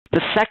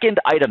The second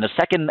item, the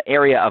second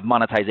area of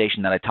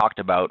monetization that I talked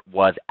about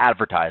was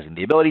advertising,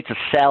 the ability to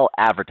sell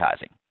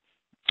advertising.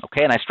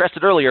 Okay, and I stressed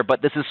it earlier,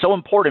 but this is so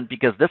important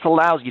because this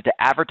allows you to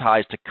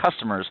advertise to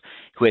customers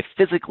who have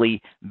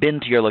physically been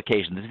to your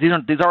location.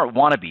 These aren't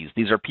wannabes.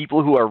 These are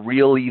people who are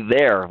really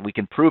there. We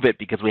can prove it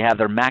because we have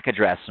their MAC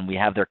address and we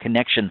have their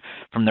connection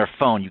from their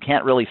phone. You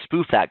can't really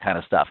spoof that kind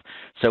of stuff.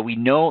 So we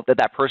know that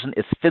that person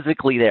is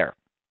physically there.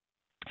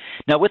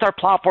 Now, with our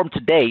platform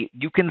today,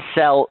 you can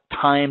sell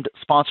timed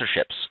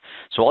sponsorships.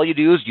 So all you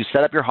do is you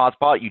set up your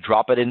hotspot, you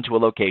drop it into a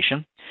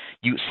location,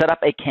 you set up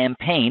a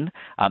campaign.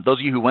 Those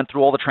of you who went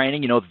through all the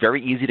training, you know it's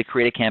very easy to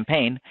create a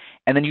campaign,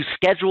 and then you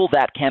schedule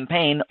that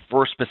campaign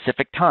for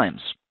specific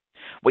times.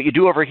 What you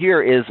do over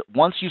here is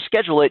once you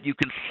schedule it, you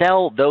can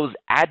sell those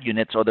ad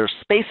units or their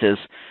spaces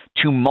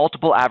to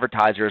multiple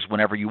advertisers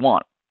whenever you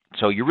want.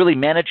 So you really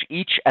manage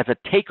each as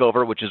a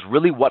takeover, which is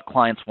really what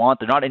clients want.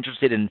 They're not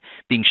interested in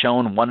being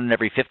shown 1 in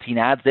every 15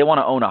 ads. They want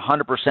to own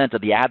 100%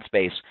 of the ad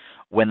space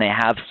when they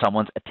have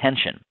someone's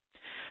attention.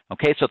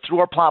 Okay, so through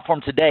our platform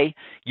today,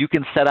 you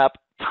can set up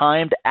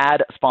timed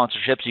ad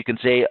sponsorships. You can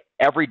say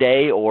every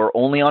day or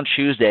only on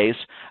Tuesdays.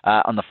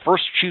 On the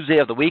first Tuesday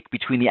of the week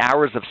between the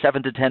hours of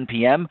 7 to 10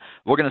 p.m.,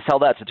 we're going to sell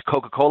that to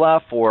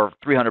Coca-Cola for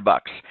 $300.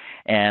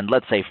 And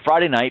let's say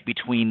Friday night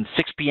between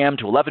 6 p.m.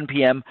 to 11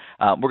 p.m.,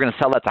 we're going to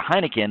sell that to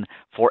Heineken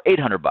for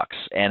 $800.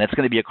 And it's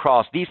going to be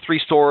across these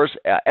 3 stores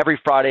every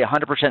Friday,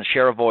 100%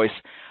 share of voice.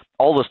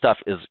 All this stuff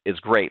is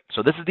great.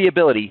 So this is the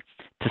ability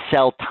to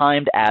sell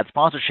timed ad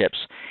sponsorships.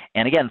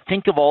 And again,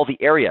 think of all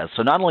the areas.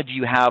 So not only do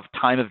you have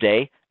time of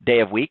day, day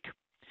of week,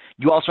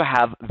 you also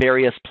have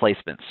various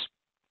placements.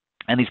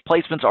 And these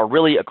placements are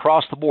really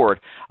across the board.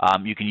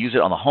 You can use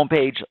it on the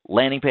homepage,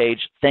 landing page,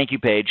 thank you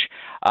page,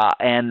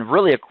 and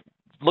really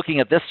looking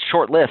at this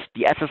short list,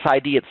 the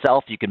SSID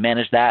itself, you can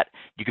manage that.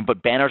 You can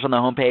put banners on the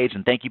homepage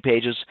and thank you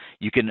pages.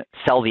 You can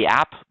sell the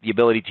app, the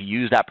ability to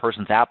use that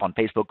person's app on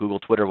Facebook, Google,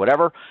 Twitter,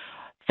 whatever.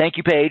 Thank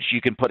you page,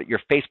 you can put your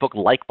Facebook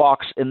like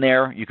box in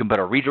there. You can put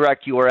a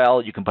redirect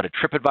URL. You can put a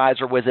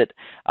TripAdvisor visit.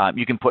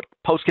 You can put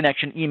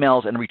post-connection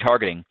emails and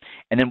retargeting.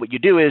 And then what you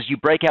do is you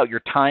break out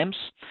your times.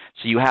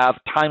 So you have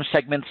time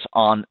segments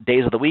on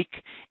days of the week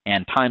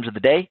and times of the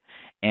day,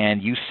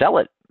 and you sell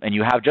it. And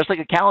you have just like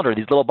a calendar,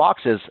 these little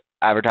boxes,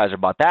 advertiser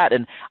bought that.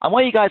 And I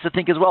want you guys to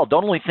think as well,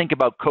 don't only think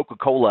about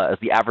Coca-Cola as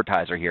the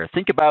advertiser here.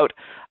 Think about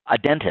a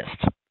dentist.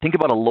 Think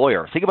about a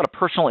lawyer. Think about a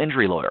personal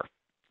injury lawyer.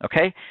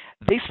 Okay,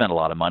 they spend a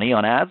lot of money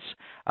on ads.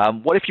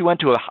 What if you went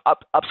to an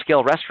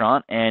upscale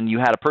restaurant and you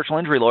had a personal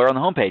injury lawyer on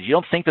the homepage? You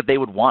don't think that they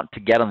would want to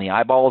get on the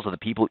eyeballs of the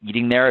people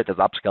eating there at this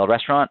upscale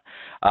restaurant?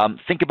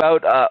 Think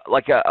about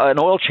like an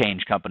oil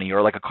change company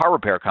or like a car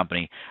repair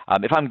company.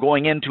 If I'm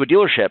going into a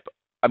dealership,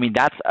 I mean,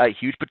 that's a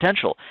huge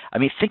potential. I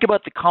mean, think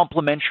about the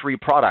complementary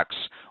products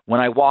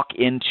when I walk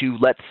into,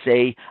 let's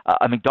say,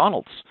 a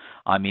McDonald's.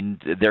 I mean,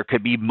 there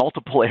could be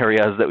multiple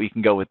areas that we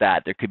can go with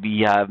that. There could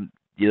be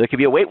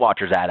a Weight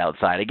Watchers ad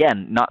outside.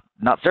 Again,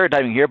 not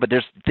stereotyping here, but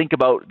think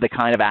about the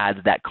kind of ads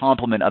that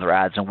complement other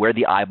ads and where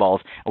the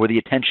eyeballs or where the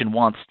attention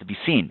wants to be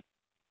seen.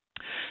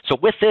 So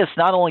with this,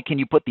 not only can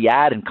you put the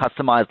ad and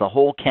customize the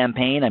whole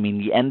campaign, I mean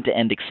the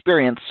end-to-end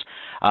experience,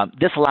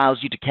 this allows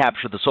you to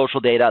capture the social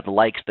data, the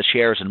likes, the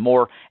shares, and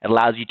more. It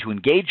allows you to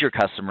engage your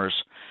customers,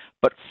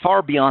 but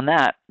far beyond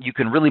that, you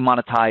can really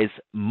monetize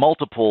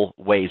multiple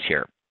ways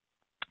here.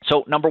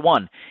 So number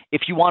one,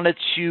 if you wanted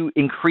to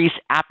increase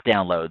app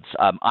downloads,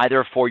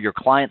 either for your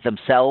clients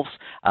themselves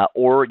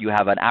or you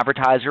have an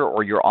advertiser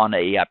or you're on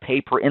a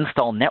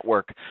pay-per-install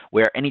network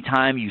where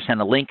anytime you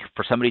send a link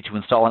for somebody to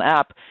install an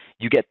app,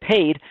 you get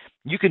paid,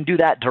 you can do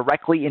that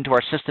directly into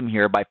our system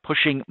here by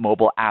pushing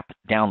mobile app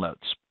downloads.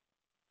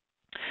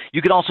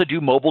 You can also do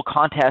mobile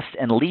contests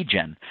and lead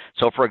gen.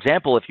 So for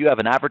example, if you have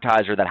an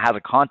advertiser that has a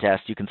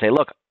contest, you can say,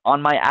 look,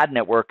 on my ad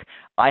network,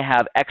 I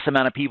have X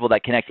amount of people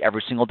that connect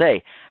every single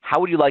day. How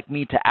would you like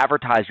me to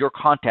advertise your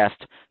contest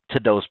to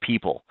those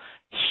people?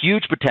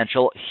 Huge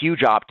potential,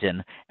 huge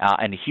opt-in,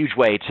 and a huge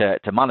way to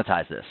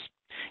monetize this.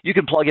 You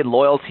can plug in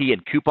loyalty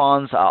and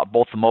coupons,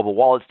 both the mobile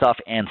wallet stuff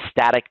and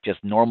static,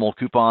 just normal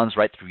coupons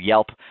right through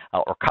Yelp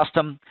or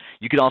custom.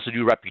 You can also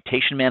do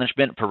reputation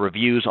management for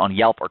reviews on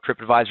Yelp or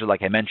TripAdvisor,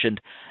 like I mentioned,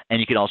 and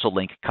you can also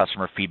link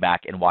customer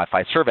feedback and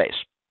Wi-Fi surveys.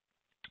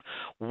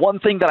 One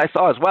thing that I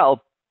saw as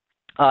well,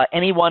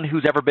 anyone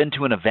who's ever been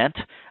to an event,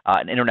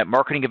 an internet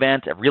marketing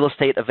event, a real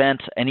estate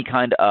event, any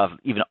kind of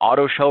even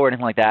auto show or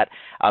anything like that,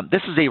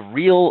 this is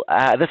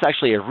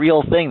actually a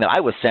real thing that I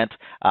was sent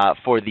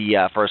for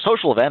a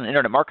social event, an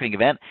internet marketing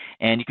event.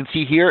 And you can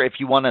see here, if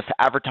you want us to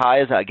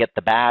advertise, get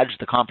the badge,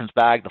 the conference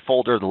bag, the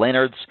folder, the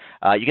lanyards,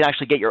 you can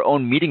actually get your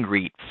own meet and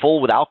greet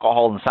full with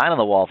alcohol and sign on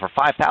the wall for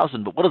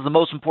 $5,000. But what is the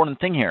most important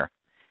thing here?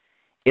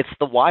 It's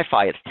the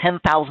Wi-Fi. It's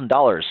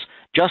 $10,000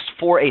 just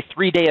for a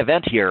 3-day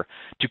event here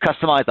to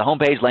customize the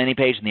homepage, landing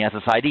page, and the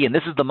SSID. And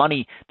this is the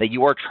money that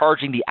you are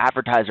charging the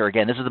advertiser.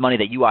 Again, this is the money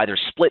that you either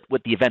split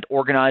with the event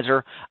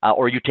organizer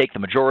or you take the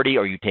majority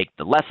or you take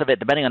the less of it,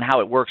 depending on how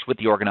it works with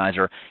the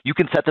organizer. You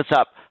can set this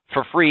up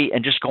for free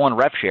and just go on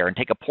RevShare and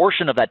take a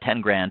portion of that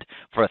 10 grand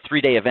for a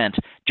 3-day event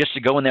just to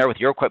go in there with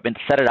your equipment,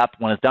 set it up.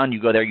 When it's done, you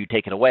go there, you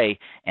take it away,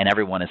 and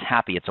everyone is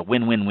happy. It's a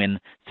win-win-win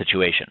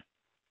situation.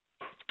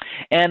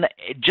 And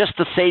just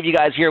to save you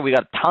guys here, we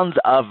got tons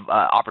of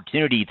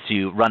opportunity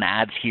to run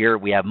ads here.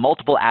 We have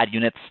multiple ad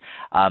units.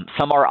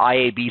 Some are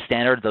IAB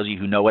standard. Those of you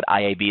who know what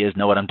IAB is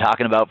know what I'm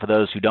talking about. For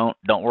those who don't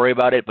worry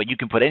about it. But you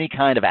can put any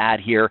kind of ad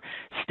here,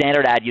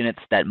 standard ad units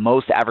that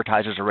most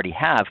advertisers already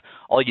have.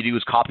 All you do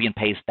is copy and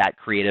paste that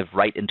creative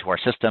right into our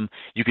system.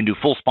 You can do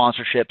full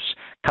sponsorships,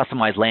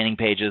 customized landing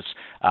pages,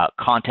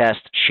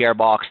 contests, share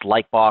box,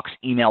 like box,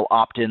 email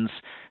opt-ins,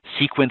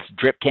 sequence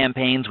drip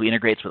campaigns. We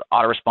integrate with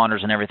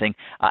autoresponders and everything.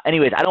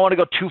 Anyways, I don't want to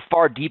go too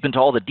far deep into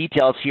all the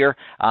details here,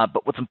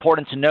 but what's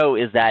important to know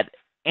is that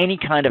any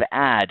kind of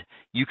ad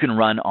you can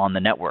run on the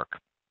network.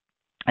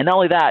 And not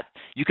only that,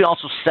 you can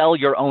also sell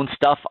your own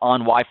stuff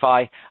on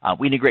Wi-Fi.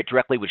 We integrate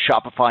directly with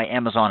Shopify,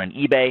 Amazon, and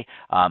eBay,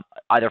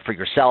 either for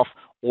yourself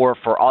or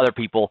for other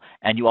people,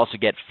 and you also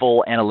get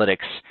full analytics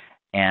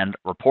and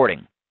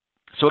reporting.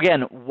 So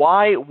again,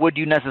 why would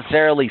you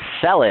necessarily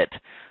sell it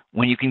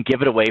when you can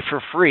give it away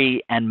for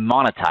free and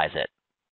monetize it?